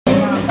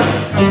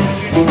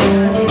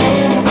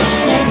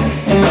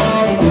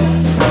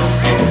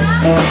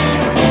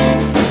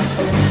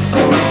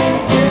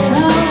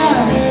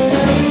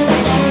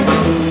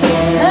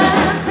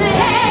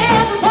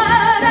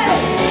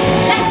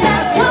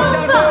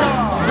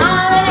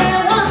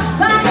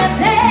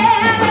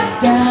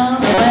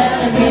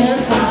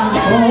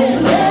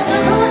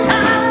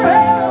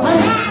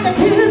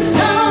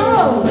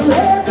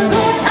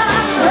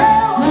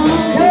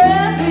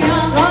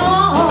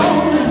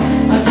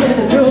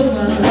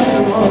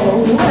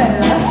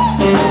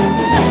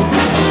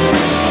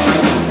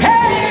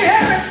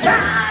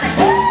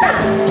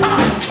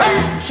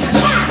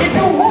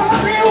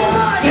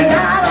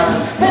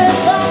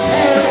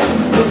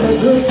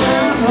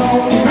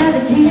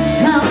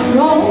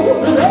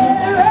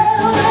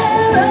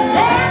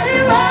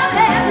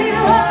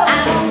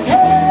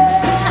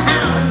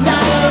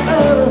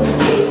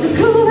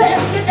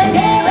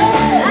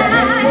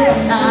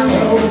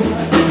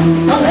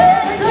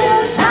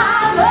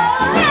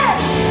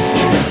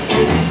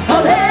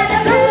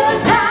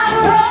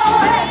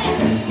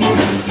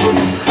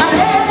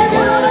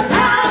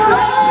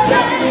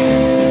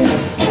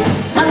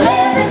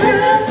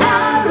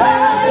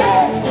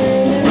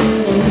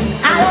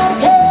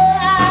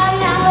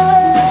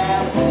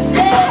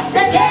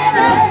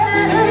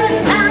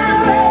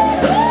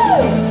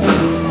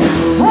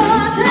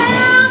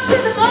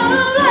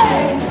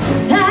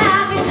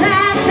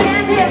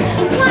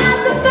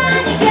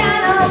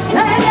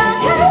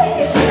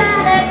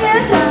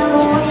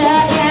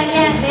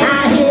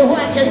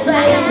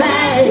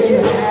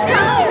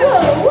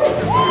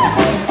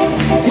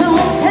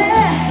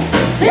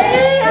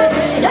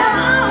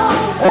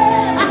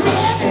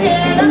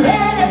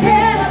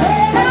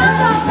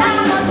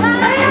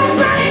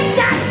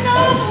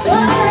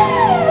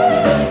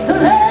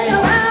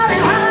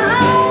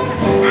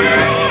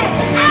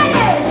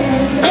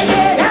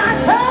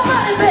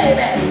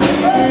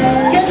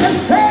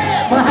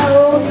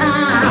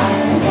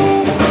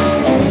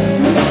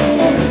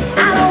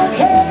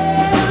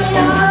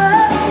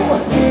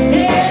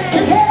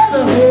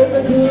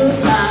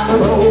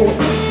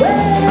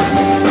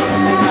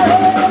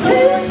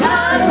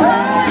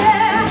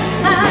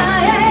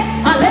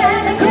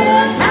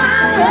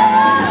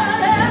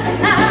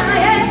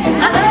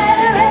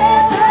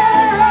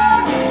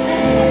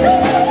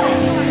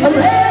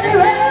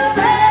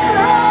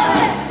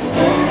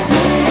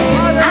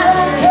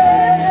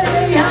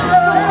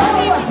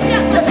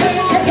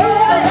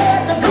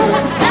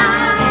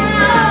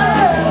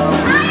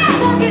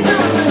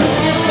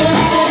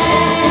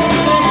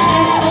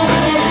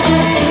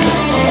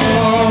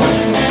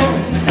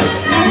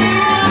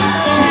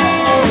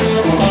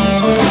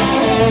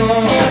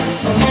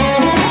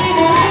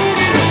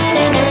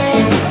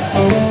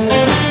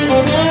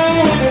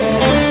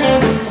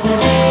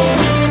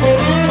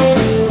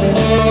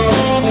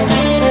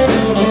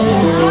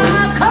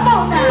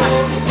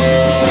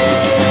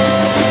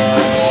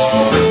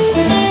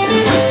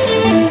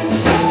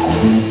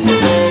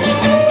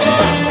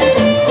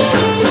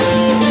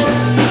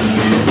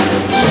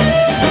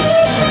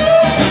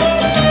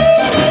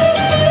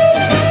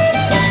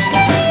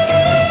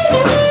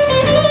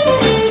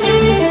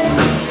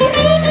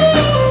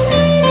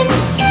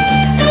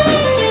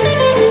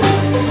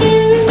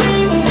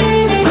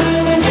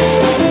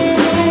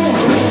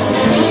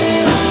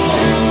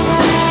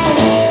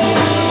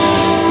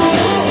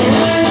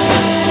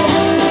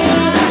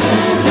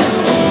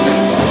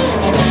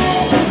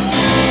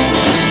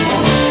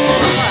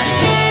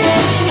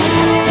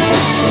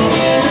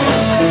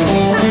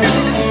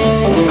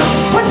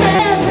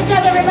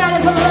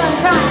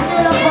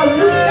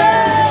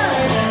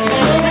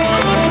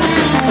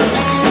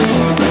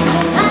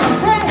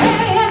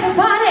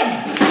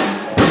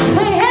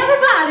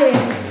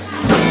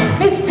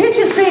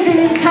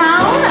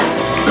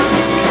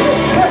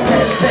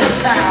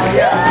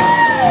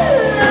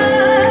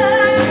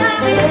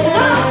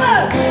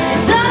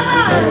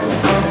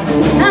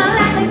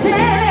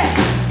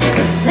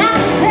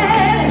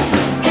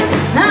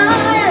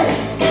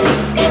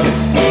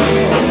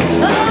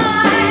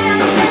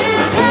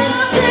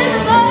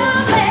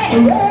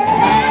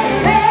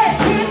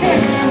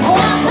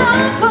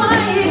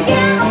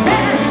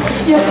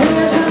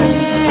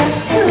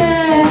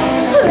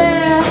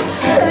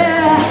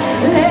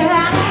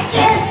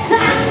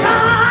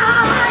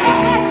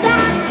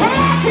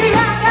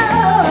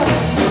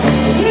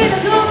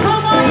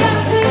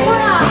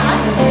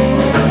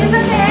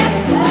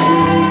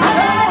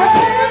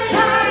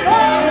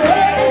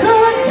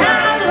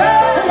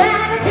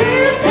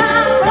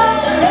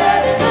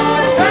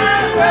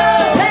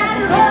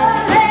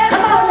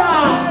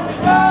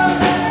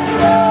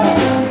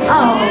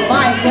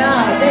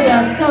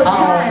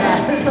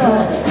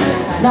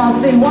Now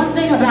see, one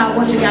thing about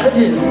what you gotta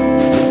do,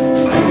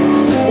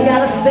 you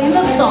gotta sing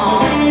the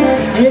song,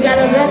 and you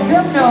gotta let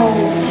them know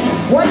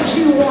what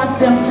you want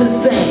them to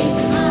sing.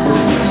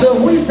 So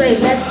if we say,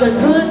 let the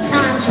good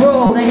times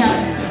roll, they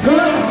have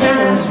good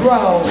times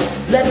roll.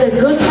 Let the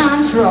good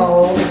times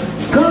roll.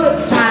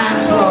 Good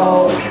times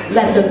roll,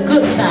 let the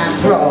good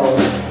times roll.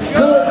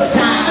 Good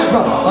times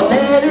roll, oh,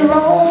 let it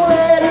roll,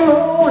 let it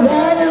roll,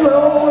 let it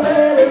roll,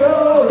 let it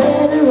roll,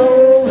 let it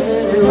roll,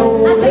 let it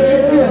roll. I think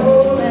it's good.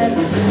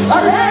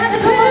 Oh, let the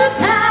good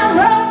times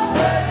roll.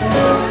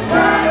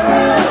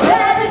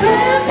 Let the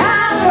good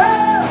times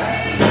roll.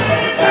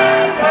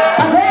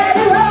 Oh, let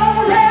it roll,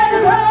 let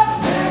it roll.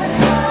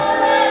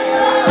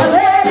 Oh,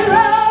 let it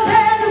roll,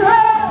 let it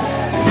roll.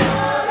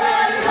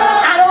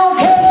 I don't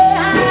care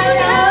how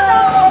you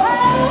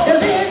know,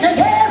 'cause we're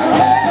together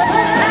all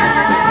the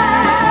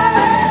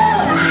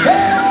time.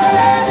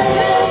 Let the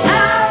good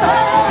time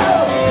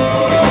roll.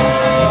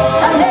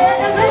 I let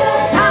the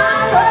good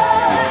time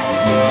roll.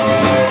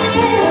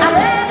 I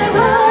let the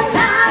good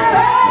time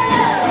roll.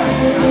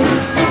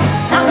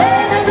 I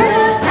let the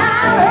good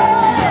time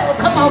roll.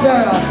 Come on,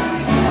 girl.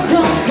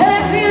 Don't care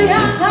if you're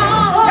young or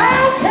old.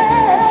 Don't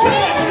care.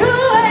 Keep it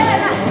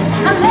going.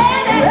 I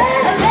let it, I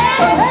let it,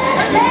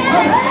 I let it,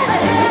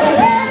 I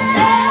let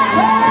it.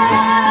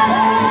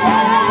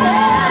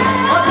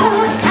 A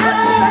good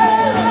time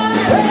roll.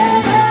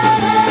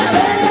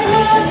 Let the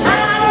good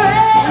time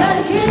roll. Let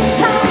the good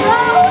time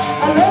roll.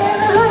 I let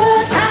the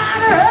good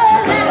time roll.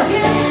 Let the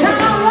good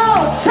time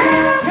roll.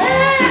 Sound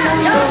good,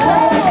 yo.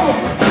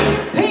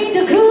 Paint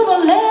the groove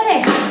and let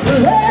it,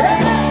 let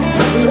it,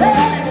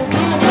 let it,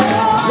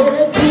 let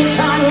the good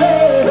time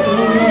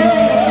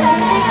roll.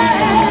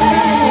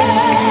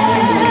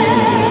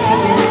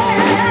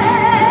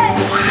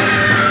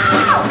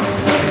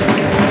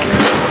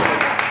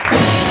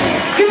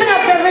 Give it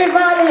up,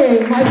 everybody.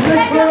 My good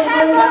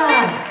friend,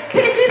 Milano.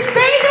 Could you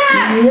stay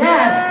there?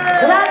 Yes,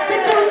 grazie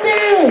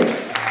tutti.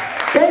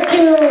 Thank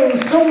you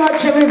so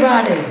much,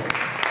 everybody.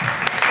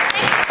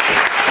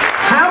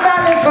 How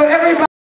about it for everybody?